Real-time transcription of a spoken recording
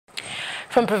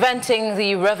From preventing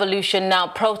the revolution now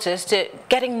protests to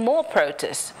getting more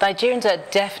protests, Nigerians are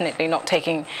definitely not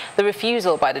taking the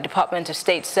refusal by the Department of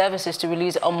State Services to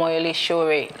release Omoyele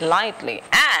Sowore lightly.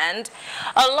 And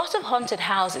a lot of haunted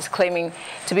houses claiming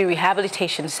to be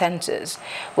rehabilitation centers.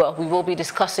 Well, we will be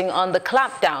discussing on the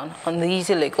clampdown on these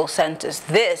illegal centers.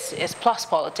 This is Plus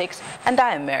Politics, and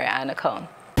I am Mary Anna Cohn.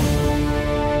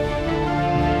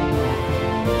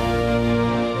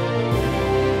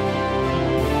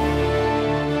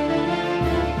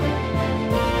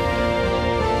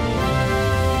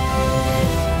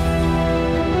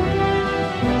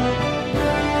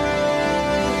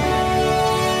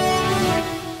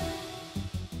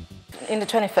 In the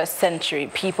 21st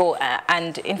century, people,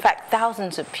 and in fact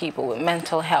thousands of people with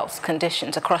mental health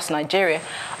conditions across Nigeria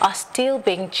are still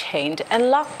being chained and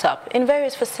locked up in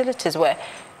various facilities where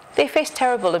they face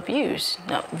terrible abuse.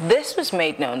 Now, this was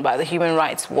made known by the Human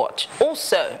Rights Watch.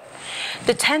 Also,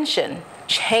 detention,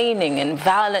 chaining and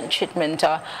violent treatment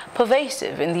are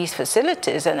pervasive in these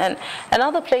facilities and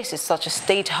other places such as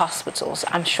state hospitals.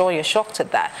 I'm sure you're shocked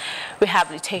at that.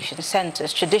 Rehabilitation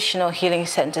centers, traditional healing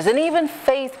centers, and even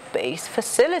faith-based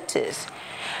facilities.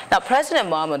 Now, President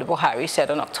Muhammadu Buhari said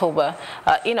in October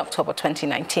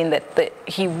 2019 that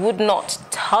he would not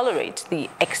tolerate the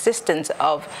existence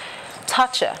of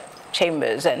torture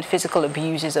chambers and physical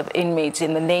abuses of inmates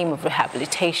in the name of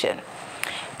rehabilitation.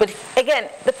 But again,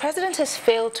 the president has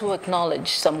failed to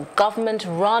acknowledge some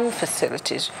government-run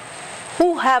facilities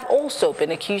who have also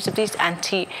been accused of these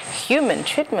anti-human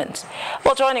treatments.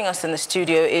 Well, joining us in the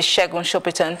studio is Segun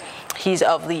Sopitan. He's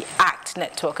of the ACT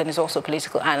network and is also a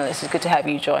political analyst. It's good to have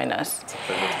you join us.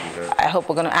 I hope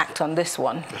we're going to act on this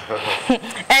one.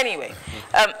 Anyway,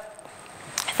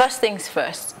 first things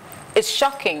first. It's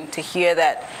shocking to hear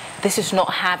that this is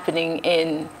not happening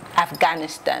in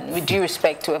Afghanistan, with due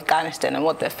respect to Afghanistan and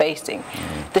what they're facing.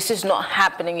 This is not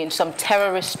happening in some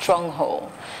terrorist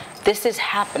stronghold. This is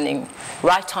happening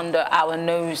right under our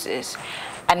noses.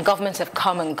 And governments have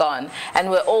come and gone. And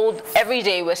we're all, every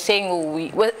day we're saying,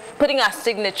 well, we're putting our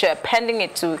signature, pending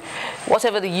it to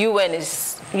whatever the UN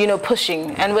is,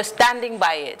 pushing, and we're standing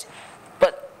by it.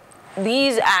 But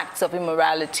these acts of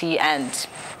immorality and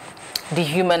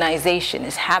dehumanization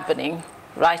is happening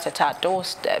right at our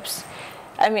doorsteps.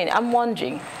 I mean, I'm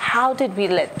wondering, how did we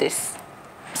let this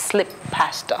slip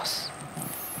past us?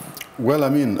 Well, I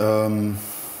mean,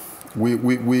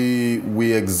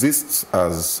 we exist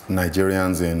as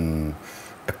Nigerians in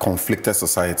a conflicted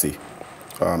society.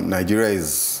 Nigeria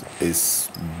is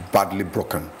badly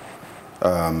broken.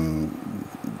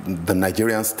 The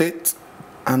Nigerian state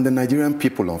and the Nigerian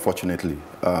people, unfortunately.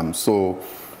 Our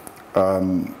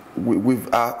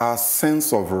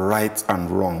sense of right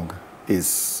and wrong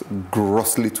is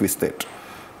grossly twisted.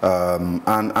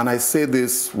 And I say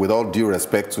this with all due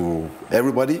respect to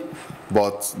everybody,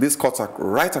 but this cuts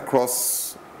right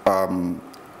across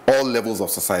all levels of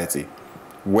society,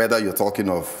 whether you're talking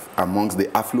of amongst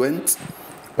the affluent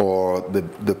or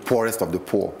the poorest of the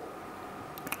poor.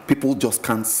 People just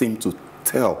can't seem to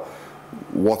tell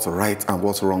what's right and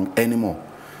what's wrong anymore,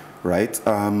 right?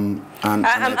 And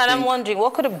I'm wondering,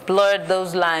 what could have blurred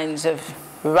those lines of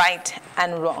right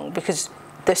and wrong, because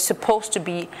they're supposed to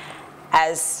be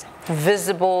as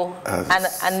visible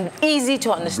and easy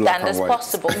to understand as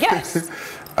possible. Yes.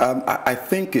 I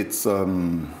think it's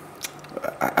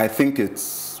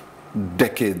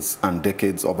decades and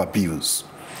decades of abuse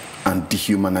and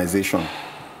dehumanization.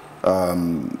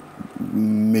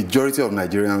 Majority of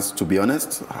Nigerians, to be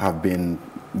honest, have been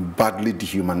badly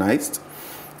dehumanized.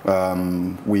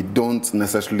 We don't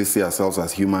necessarily see ourselves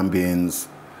as human beings.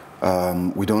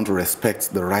 We don't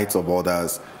respect the rights of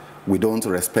others. We don't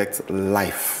respect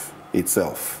life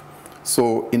itself.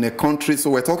 So in a country,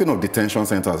 so we're talking of detention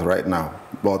centers right now,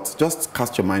 but just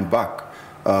cast your mind back.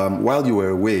 While you were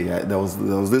away, there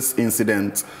was this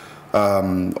incident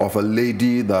of a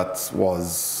lady that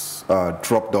was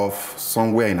dropped off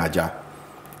somewhere in Aja,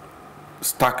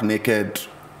 stark naked,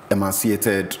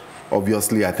 emaciated.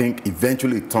 Obviously, I think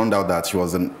eventually it turned out that she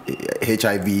was an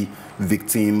HIV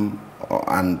victim,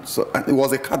 and so it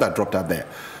was a car that dropped her there.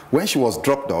 When she was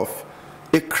dropped off,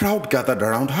 a crowd gathered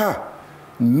around her.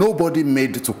 Nobody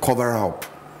made to cover her up.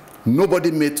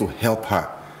 Nobody made to help her.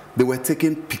 They were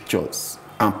taking pictures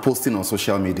and posting on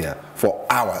social media for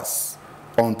hours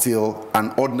until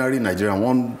an ordinary Nigerian,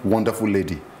 one wonderful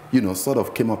lady, sort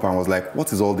of came up and was like,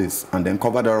 what is all this? And then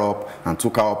covered her up and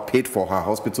took her up, paid for her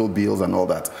hospital bills and all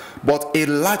that. But a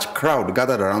large crowd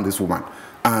gathered around this woman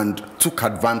and took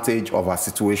advantage of her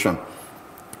situation.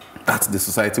 That's the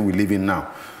society we live in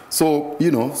now. So,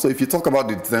 you know, so if you talk about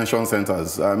the detention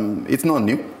centers, it's not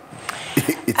new.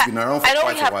 It's been around for quite a while. I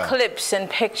know we have clips and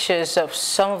pictures of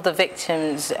some of the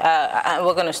victims, and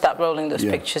we're going to start rolling those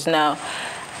pictures now.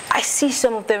 I see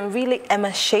some of them really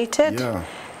emaciated. Yeah.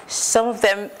 Some of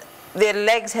them, their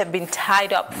legs have been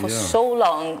tied up for so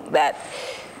long that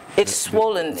it's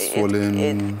swollen.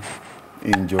 Swollen,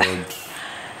 injured.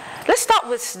 Let's start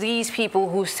with these people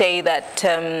who say that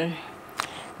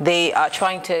they are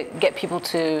trying to get people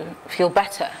to feel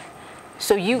better.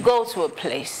 So you go to a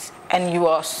place and you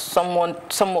are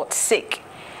somewhat sick,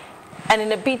 and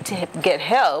in a bid to get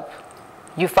help,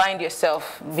 you find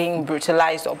yourself being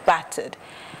brutalized or battered.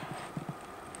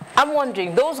 I'm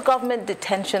wondering, those government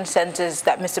detention centers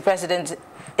that Mr. President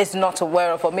is not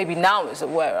aware of, or maybe now is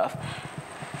aware of,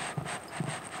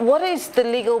 what is the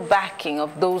legal backing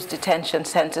of those detention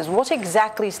centers? What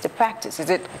exactly is the practice?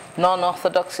 Is it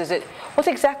non-orthodox? What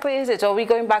exactly is it? Are we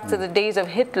going back to the days of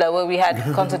Hitler where we had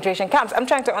concentration camps? I'm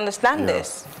trying to understand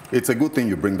this. It's a good thing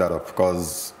you bring that up,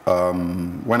 because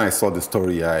when I saw the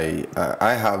story,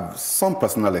 I have some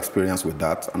personal experience with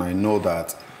that, and I know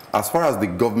that as far as the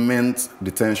government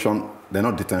detention, they're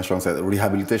not detention centers,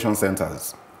 rehabilitation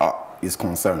centers is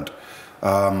concerned,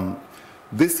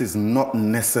 this is not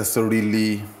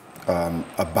necessarily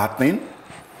a bad thing,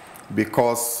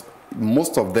 because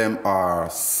most of them are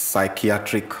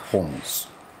psychiatric homes.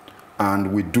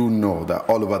 And we do know that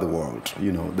all over the world,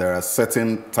 you know, there are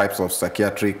certain types of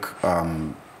psychiatric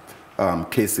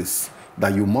cases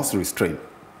that you must restrain.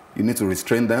 You need to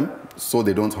restrain them so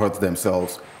they don't hurt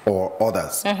themselves or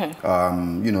others.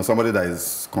 You know, somebody that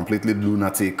is completely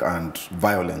lunatic and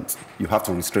violent, you have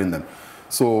to restrain them.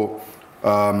 So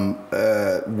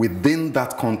within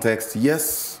that context,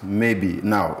 yes, maybe.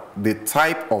 Now, the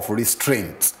type of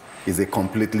restraint is a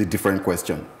completely different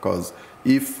question, because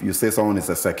if you say someone is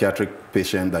a psychiatric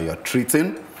patient that you're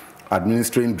treating,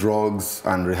 administering drugs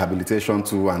and rehabilitation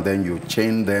to, and then you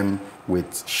chain them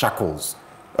with shackles,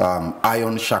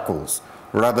 iron shackles,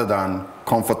 rather than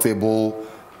comfortable,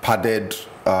 padded,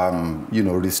 you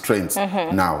know, restraints.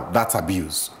 Now, that's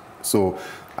abuse. So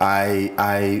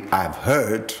I've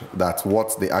heard that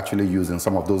what they actually use in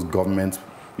some of those government,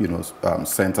 you know,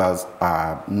 centers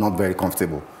are not very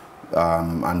comfortable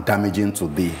and damaging to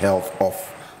the health of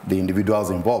the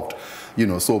individuals involved. You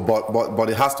know, so but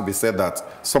it has to be said that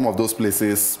some of those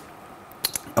places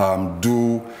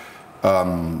do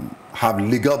have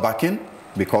legal backing,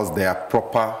 because they are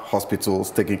proper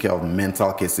hospitals taking care of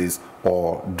mental cases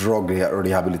or drug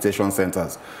rehabilitation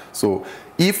centers. So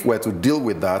if we're to deal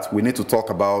with that, we need to talk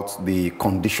about the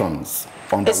conditions.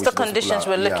 It's the conditions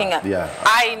we're looking at.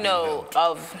 I know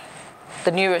of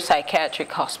the neuropsychiatric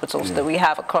hospitals that we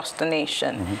have across the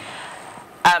nation.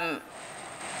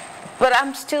 But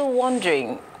I'm still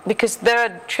wondering, because there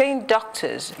are trained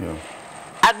doctors,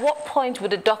 at what point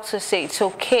would a doctor say it's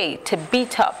okay to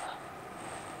beat up,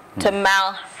 to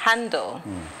malhandle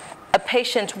a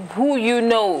patient who you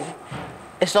know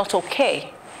is not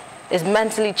okay, is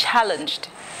mentally challenged?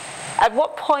 At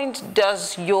what point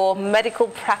does your medical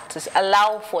practice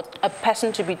allow for a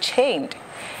person to be chained?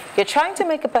 You're trying to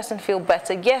make a person feel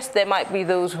better. Yes, there might be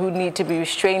those who need to be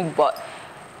restrained, but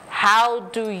how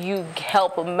do you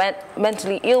help a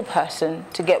mentally ill person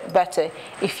to get better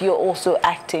if you're also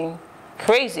acting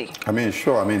crazy? I mean,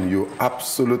 sure. I mean, you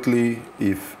absolutely,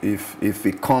 if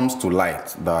it comes to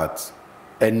light that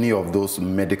any of those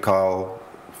medical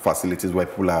facilities where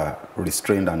people are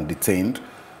restrained and detained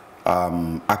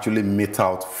actually mete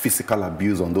out physical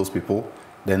abuse on those people,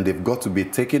 then they've got to be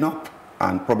taken up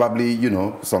and probably, you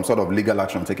know, some sort of legal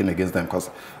action taken against them,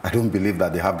 because I don't believe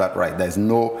that they have that right. There's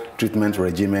no treatment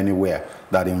regime anywhere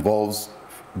that involves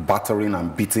battering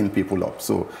and beating people up.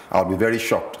 So I'll be very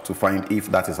shocked to find if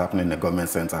that is happening in a government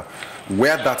center.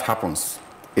 Where that happens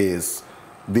is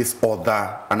this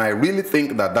other, and I really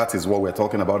think that that is what we're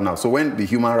talking about now. So when the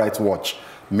Human Rights Watch,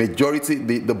 majority,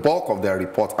 the bulk of their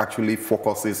report actually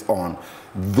focuses on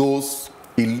those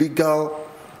illegal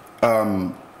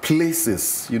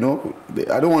places, you know,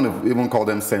 I don't want to even call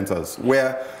them centers,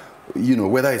 where, you know,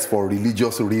 whether it's for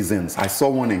religious reasons. I saw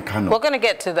one in Kano. We're going to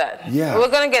get to that.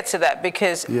 We're going to get to that,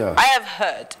 because I have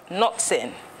heard, not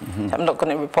seen, I'm not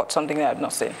going to report something that I've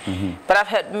not seen, but I've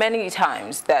heard many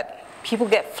times that people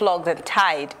get flogged and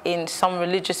tied in some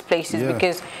religious places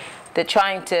because they're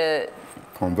trying to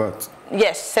convert.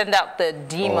 Yes, send out the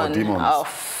demon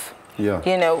of,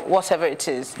 you know, whatever it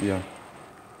is.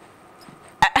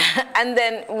 And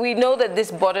then we know that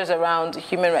this borders around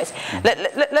human rights.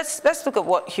 Let's look at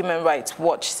what Human Rights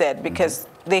Watch said, because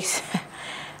there's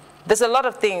a lot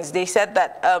of things. They said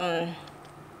that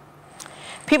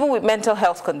People with mental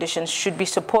health conditions should be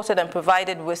supported and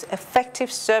provided with effective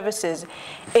services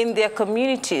in their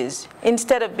communities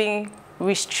instead of being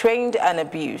restrained and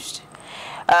abused.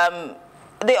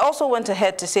 They also went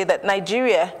ahead to say that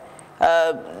Nigeria,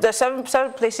 there are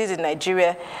several places in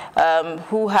Nigeria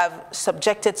who have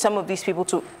subjected some of these people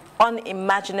to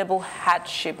unimaginable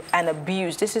hardship and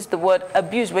abuse. This is the word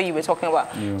abuse where you were talking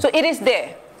about. Yeah. So it is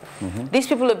there. Mm-hmm. These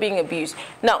people are being abused.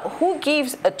 Now, who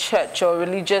gives a church or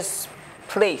religious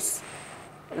place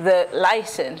the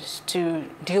license to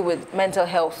deal with mental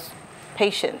health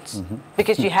patients? Mm-hmm.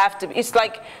 Because you have to, it's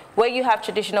like where you have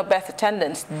traditional birth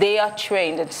attendants, they are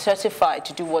trained and certified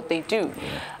to do what they do.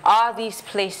 Yeah. Are these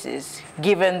places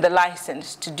given the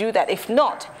license to do that? If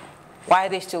not, why are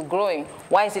they still growing?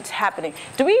 Why is it happening?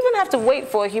 Do we even have to wait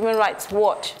for a Human Rights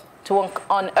Watch to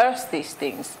unearth these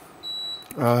things?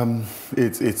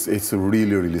 It's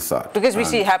really, really sad. Because we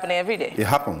see it happening every day. It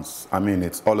happens. I mean,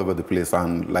 it's all over the place.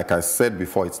 And like I said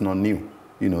before, it's not new.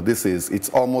 You know, it's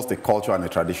almost a culture and a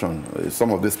tradition.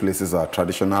 Some of these places are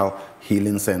traditional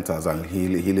healing centers and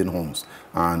healing homes.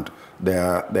 And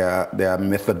their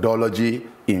methodology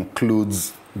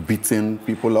includes beating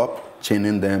people up,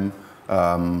 chaining them,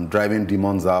 driving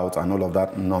demons out, and all of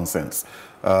that nonsense.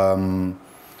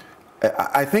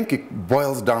 I think it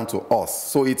boils down to us.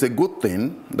 So it's a good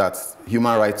thing that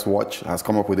Human Rights Watch has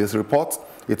come up with this report.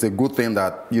 It's a good thing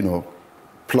that, you know,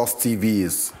 Plus TV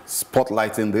is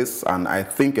spotlighting this, and I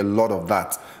think a lot more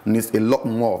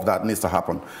of that needs to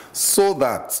happen, so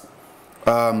that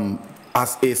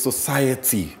as a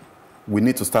society, we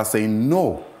need to start saying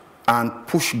no and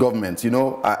push government. You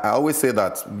know, I always say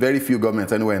that very few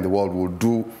governments anywhere in the world will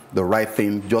do the right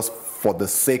thing just for the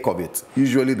sake of it.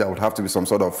 Usually there would have to be some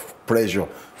sort of pressure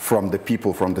from the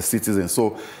people, from the citizens.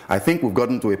 So I think we've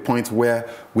gotten to a point where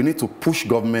we need to push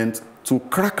government to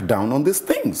crack down on these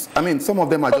things. I mean, some of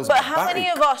them are just But how many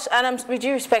of us, and with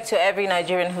due respect to every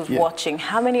Nigerian who's watching,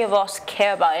 how many of us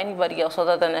care about anybody else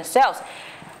other than ourselves?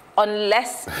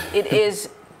 Unless it is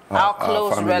our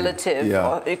close relative,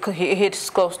 or it hits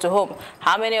close to home.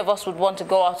 How many of us would want to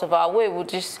go out of our way? We'll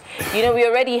just, you know, we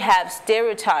already have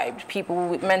stereotyped people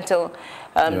with mental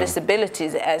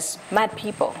disabilities as mad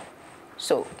people.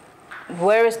 So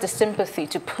where is the sympathy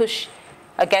to push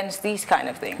against these kind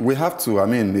of things? We have to. I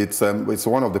mean, it's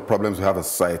one of the problems we have as a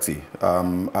society.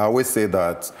 I always say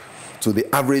that to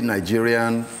the average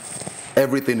Nigerian,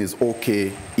 everything is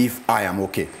okay if I am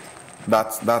okay.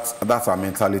 That's our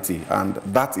mentality, and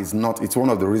that is not. It's one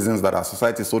of the reasons that our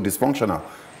society is so dysfunctional.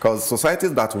 Because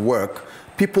societies that work,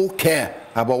 people care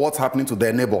about what's happening to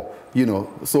their neighbor. You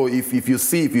know, so if you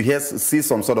see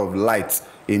some sort of light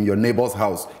in your neighbor's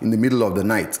house in the middle of the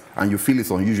night and you feel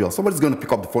it's unusual, somebody's going to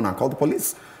pick up the phone and call the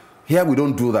police. Here we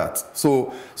don't do that.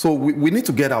 So we need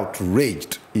to get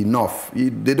outraged enough.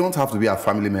 They don't have to be our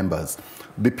family members.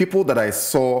 The people that I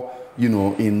saw, you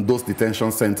know, in those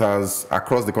detention centers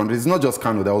across the country, it's not just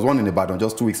Kano. There was one in Ibadan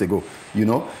just 2 weeks ago, you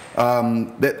know.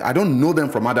 I don't know them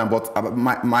from Adam, but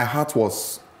my heart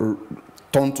was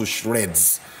torn to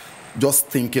shreds just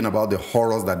thinking about the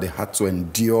horrors that they had to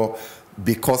endure,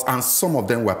 because, and some of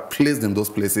them were placed in those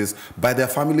places by their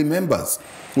family members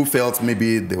who felt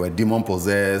maybe they were demon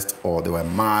possessed, or they were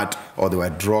mad, or they were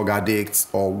drug addicts,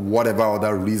 or whatever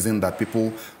other reason that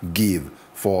people give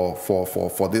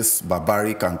for this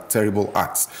barbaric and terrible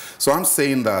acts. So I'm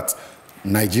saying that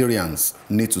Nigerians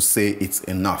need to say it's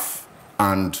enough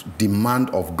and demand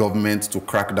of government to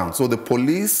crack down. So the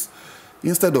police,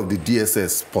 instead of the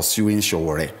DSS pursuing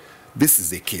Showore, this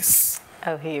is a case.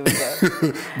 Oh, here we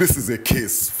go. This is a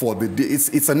case for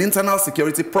it's an internal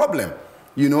security problem.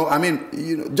 You know, I mean,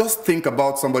 you know, just think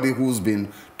about somebody who's been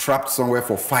trapped somewhere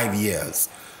for 5 years,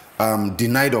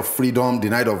 denied of freedom,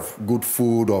 denied of good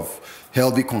food, of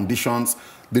healthy conditions.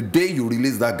 The day you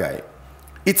release that guy,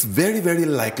 it's very, very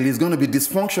likely it's going to be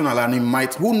dysfunctional, and it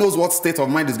might, who knows what state of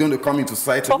mind is going to come into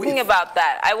society. Talking about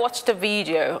that, I watched a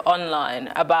video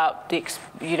online about the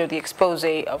expose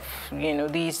of, you know,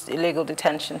 these illegal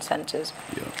detention centers.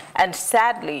 Yeah. And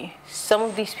sadly, some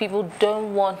of these people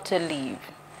don't want to leave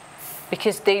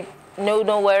because they know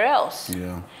nowhere else.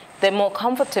 Yeah. They're more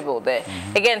comfortable there.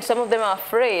 Mm-hmm. Again, some of them are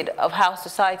afraid of how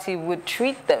society would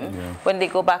treat them when they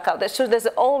go back out there. So there's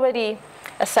already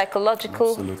a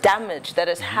psychological damage that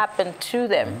has happened to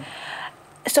them.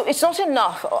 Mm-hmm. So it's not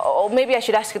enough, or maybe I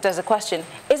should ask it as a question,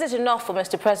 is it enough for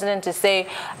Mr. President to say,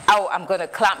 oh, I'm going to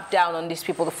clamp down on these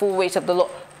people, the full weight of the law?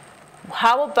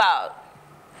 How about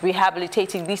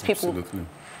rehabilitating these people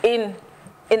in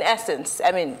essence?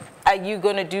 I mean, are you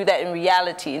going to do that in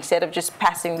reality instead of just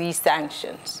passing these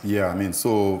sanctions? Yeah, I mean,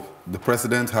 so the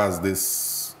president has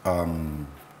this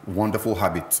wonderful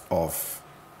habit of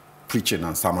preaching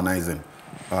and sermonizing,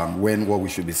 when what we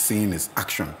should be seeing is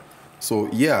action. So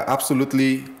yeah,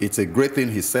 absolutely, it's a great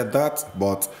thing he said that,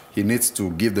 but he needs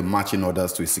to give the marching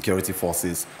orders to his security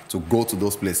forces to go to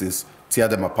those places, tear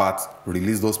them apart,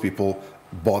 release those people,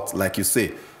 but like you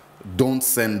say, don't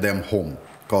send them home,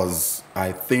 because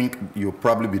I think you'll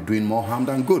probably be doing more harm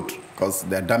than good, because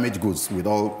they're damaged goods with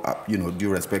all, due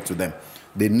respect to them.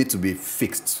 They need to be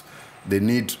fixed. They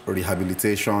need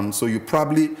rehabilitation. So you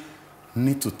probably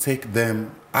need to take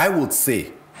them, I would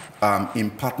say,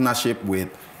 in partnership with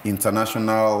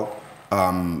international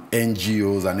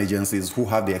NGOs and agencies who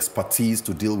have the expertise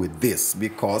to deal with this,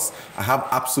 because I have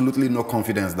absolutely no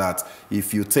confidence that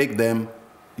if you take them,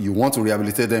 you want to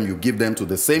rehabilitate them, you give them to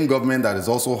the same government that is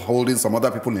also holding some other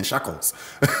people in shackles.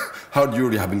 How do you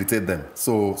rehabilitate them?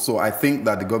 So I think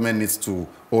that the government needs to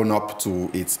own up to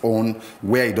its own,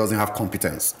 where it doesn't have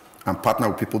competence, and partner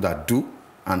with people that do,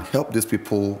 and help these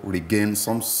people regain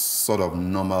some sort of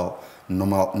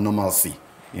normalcy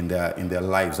in their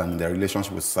lives and in their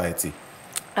relationship with society.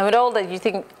 And with all that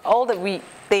we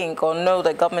think or know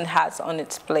that government has on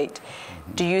its plate,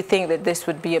 do you think that this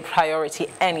would be a priority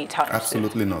anytime soon?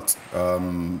 Absolutely not.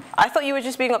 I thought you were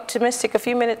just being optimistic a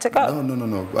few minutes ago.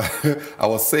 No. I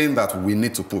was saying that we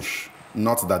need to push,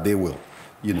 not that they will.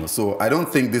 So I don't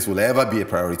think this will ever be a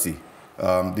priority.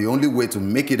 The only way to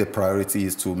make it a priority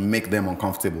is to make them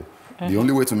uncomfortable. The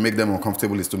only way to make them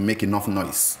uncomfortable is to make enough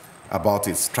noise about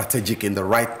it, strategic in the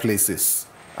right places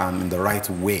and in the right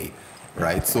way,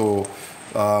 right? So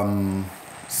at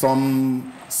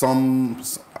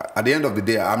the end of the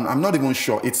day, I'm not even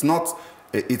sure. It's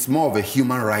more of a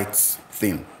human rights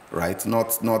thing, right?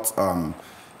 Not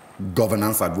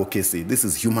governance advocacy. This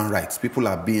is human rights.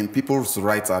 People's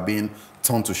rights are being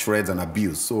torn to shreds and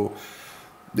abused. So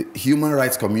the human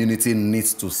rights community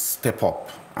needs to step up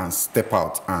and step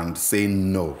out and say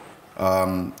no.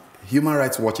 Human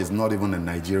Rights Watch is not even a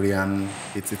Nigerian,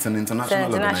 it's an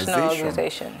international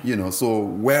organization. So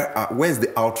where's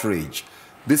the outrage?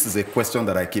 This is a question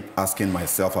that I keep asking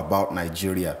myself about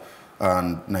Nigeria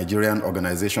and Nigerian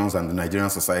organizations and the Nigerian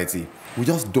society. We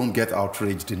just don't get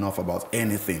outraged enough about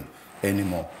anything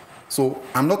anymore. So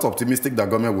I'm not optimistic that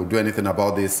government will do anything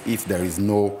about this if there is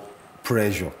no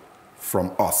pressure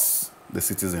from us, the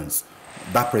citizens.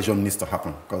 That pressure needs to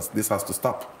happen, because this has to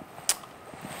stop.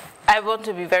 I want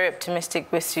to be very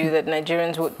optimistic with you that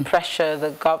Nigerians would pressure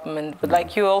the government, but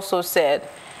like you also said,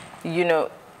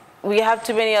 we have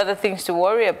too many other things to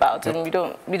worry about, and we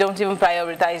don't even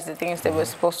prioritize the things that we're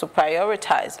supposed to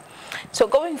prioritize. So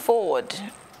going forward,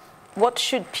 what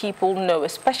should people know,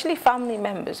 especially family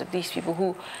members of these people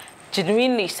who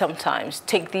genuinely sometimes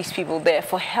take these people there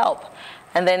for help,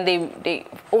 and then they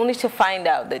only to find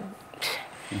out that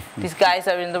these guys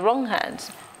are in the wrong hands?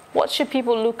 What should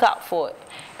people look out for,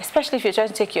 especially if you're trying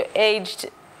to take your aged,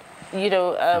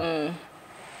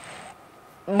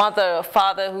 mother or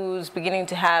father who's beginning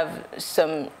to have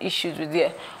some issues with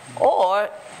you, or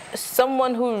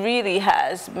someone who really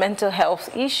has mental health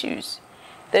issues?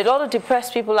 There are a lot of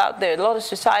depressed people out there, a lot of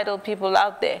suicidal people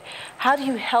out there. How do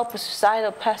you help a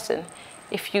suicidal person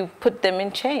if you put them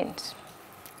in chains?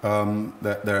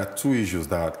 There are two issues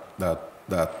that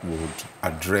would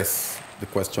address the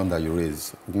question that you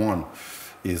raise. One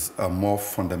is a more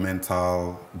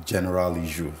fundamental, general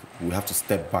issue. We have to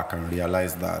step back and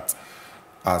realize that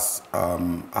as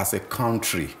a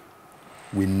country,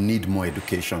 we need more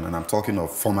education, and I'm talking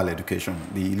of formal education.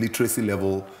 The literacy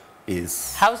level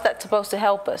is... How is that supposed to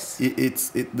help us?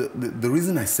 The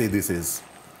reason I say this is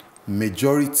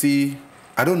majority,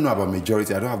 I don't know about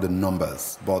majority, I don't have the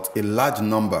numbers, but a large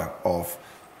number of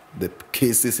the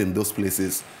cases in those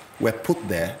places were put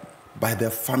there by their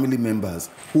family members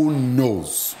who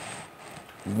knows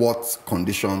what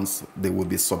conditions they will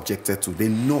be subjected to. They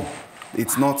know.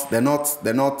 It's not,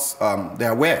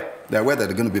 they're aware. They're aware that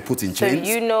they're going to be put in chains.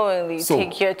 So you knowingly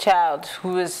take your child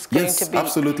who is going to be... Yes,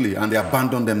 absolutely. And they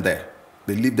abandon them there.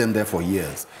 They leave them there for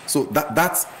years. So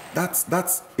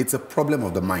it's a problem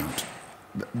of the mind.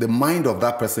 The mind of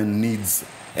that person needs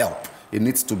help. It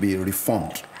needs to be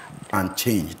reformed and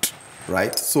changed,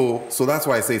 right? So that's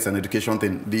why I say it's an education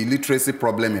thing. The illiteracy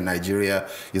problem in Nigeria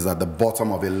is at the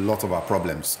bottom of a lot of our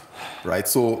problems, right?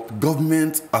 So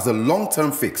government as a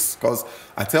long-term fix, because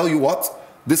I tell you what,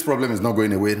 this problem is not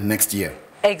going away next year.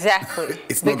 Exactly.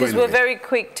 It's not because going we're away. Very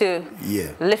quick to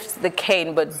lift the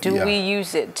cane, but do we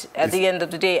use it at the end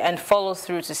of the day and follow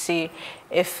through to see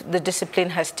if the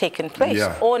discipline has taken place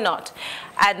or not?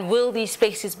 And will these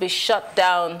spaces be shut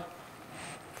down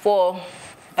for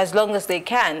as long as they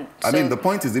can. I mean, the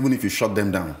point is, even if you shut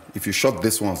them down, if you shut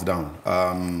these ones down,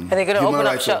 are they going to open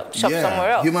up shop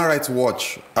somewhere else? Human Rights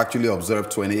Watch actually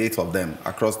observed 28 of them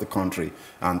across the country,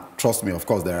 and trust me, of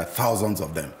course, there are thousands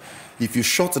of them. If you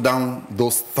shut down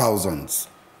those thousands,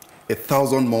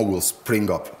 1,000 more will spring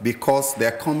up because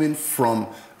they're coming from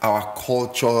our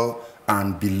culture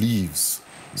and beliefs.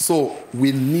 So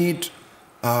we need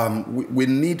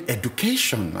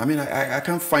education. I mean, I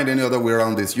can't find any other way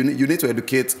around this. You need to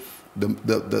educate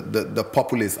the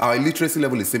populace. Our illiteracy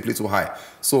level is simply too high.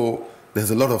 So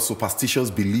there's a lot of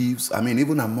superstitious beliefs. I mean,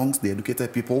 even amongst the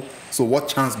educated people. So what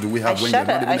chance do we have when you're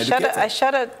not even educated? I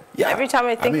shudder every time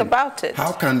I think about it.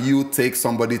 How can you take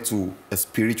somebody to a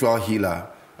spiritual healer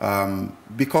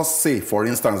because, say, for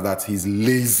instance, that he's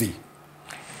lazy?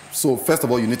 So first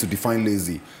of all, you need to define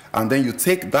lazy. And then you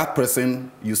take that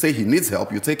person, you say he needs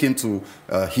help, you take him to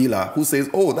a healer who says,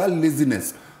 oh, that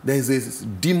laziness, there is a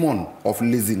demon of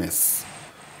laziness,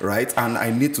 right? And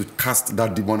I need to cast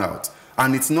that demon out.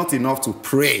 And it's not enough to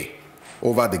pray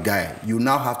over the guy. You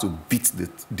now have to beat the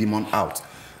demon out.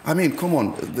 I mean, come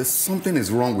on, there's something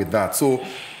is wrong with that. So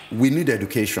we need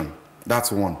education.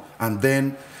 That's one. And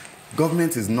then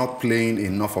government is not playing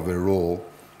enough of a role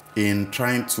in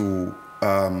trying to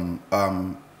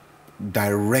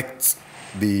direct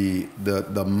the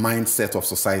mindset of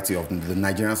society, of the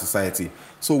Nigerian society.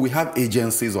 So we have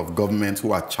agencies of government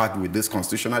who are charged with this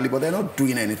constitutionally, but they're not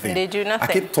doing anything. They do nothing.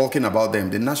 I keep talking about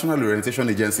them. The National Orientation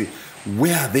Agency,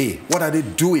 where are they? What are they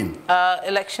doing?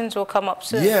 Elections will come up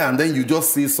soon. Yeah, and then you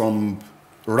just see some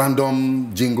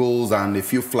random jingles and a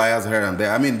few flyers here and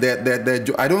there. I mean,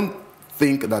 I don't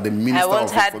think that the Minister of Information... I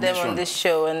once had them on this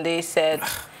show and they said...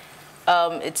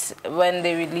 it's when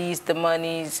they release the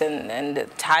monies and the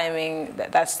timing,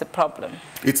 that's the problem.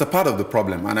 It's a part of the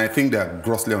problem, and I think they're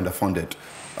grossly underfunded.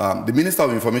 The Minister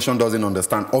of Information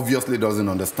obviously doesn't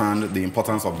understand the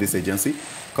importance of this agency,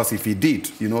 because if he did,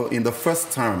 you know, in the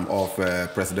first term of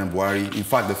President Buhari, in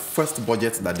fact, the first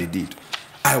budget that they did,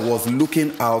 I was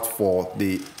looking out for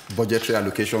the budgetary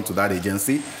allocation to that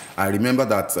agency. I remember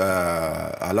that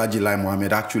Alhaji Lai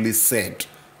Mohammed actually said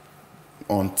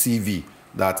on TV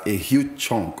that a huge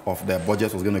chunk of their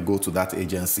budget was going to go to that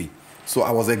agency. So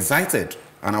I was excited,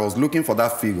 and I was looking for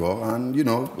that figure, and, you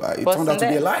know, it turned out to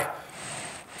be a lie.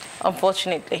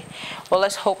 Unfortunately. Well,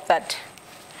 let's hope that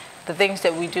the things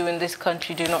that we do in this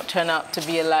country do not turn out to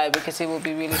be a lie, because it will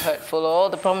be really hurtful, all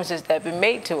the promises that have been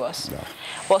made to us. Yeah.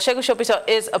 Well, Segun Sopitan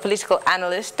is a political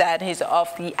analyst, and he's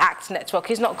of the ACT network.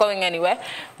 He's not going anywhere.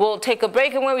 We'll take a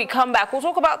break, and when we come back, we'll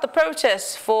talk about the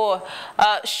protests for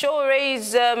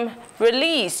Shore's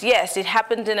release. Yes, it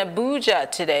happened in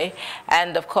Abuja today,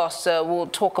 and of course, we'll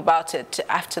talk about it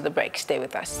after the break. Stay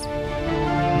with us.